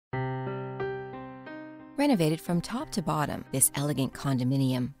Renovated from top to bottom, this elegant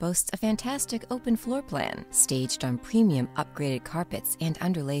condominium boasts a fantastic open floor plan, staged on premium upgraded carpets and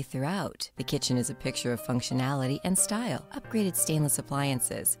underlay throughout. The kitchen is a picture of functionality and style. Upgraded stainless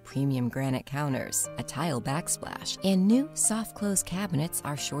appliances, premium granite counters, a tile backsplash, and new soft close cabinets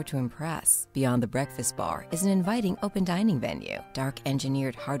are sure to impress. Beyond the breakfast bar is an inviting open dining venue. Dark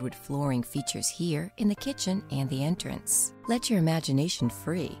engineered hardwood flooring features here in the kitchen and the entrance. Let your imagination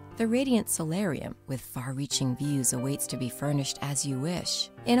free. The radiant solarium with far-reaching views awaits to be furnished as you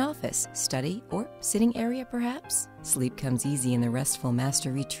wish. An office, study, or sitting area perhaps? Sleep comes easy in the restful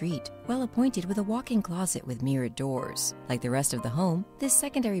master retreat, well appointed with a walk-in closet with mirrored doors. Like the rest of the home, this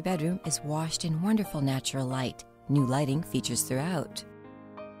secondary bedroom is washed in wonderful natural light. New lighting features throughout.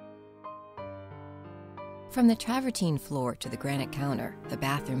 From the travertine floor to the granite counter, the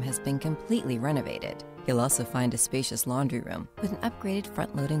bathroom has been completely renovated. You'll also find a spacious laundry room with an upgraded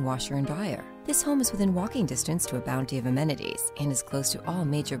front-loading washer and dryer. This home is within walking distance to a bounty of amenities and is close to all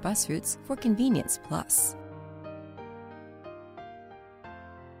major bus routes for convenience plus.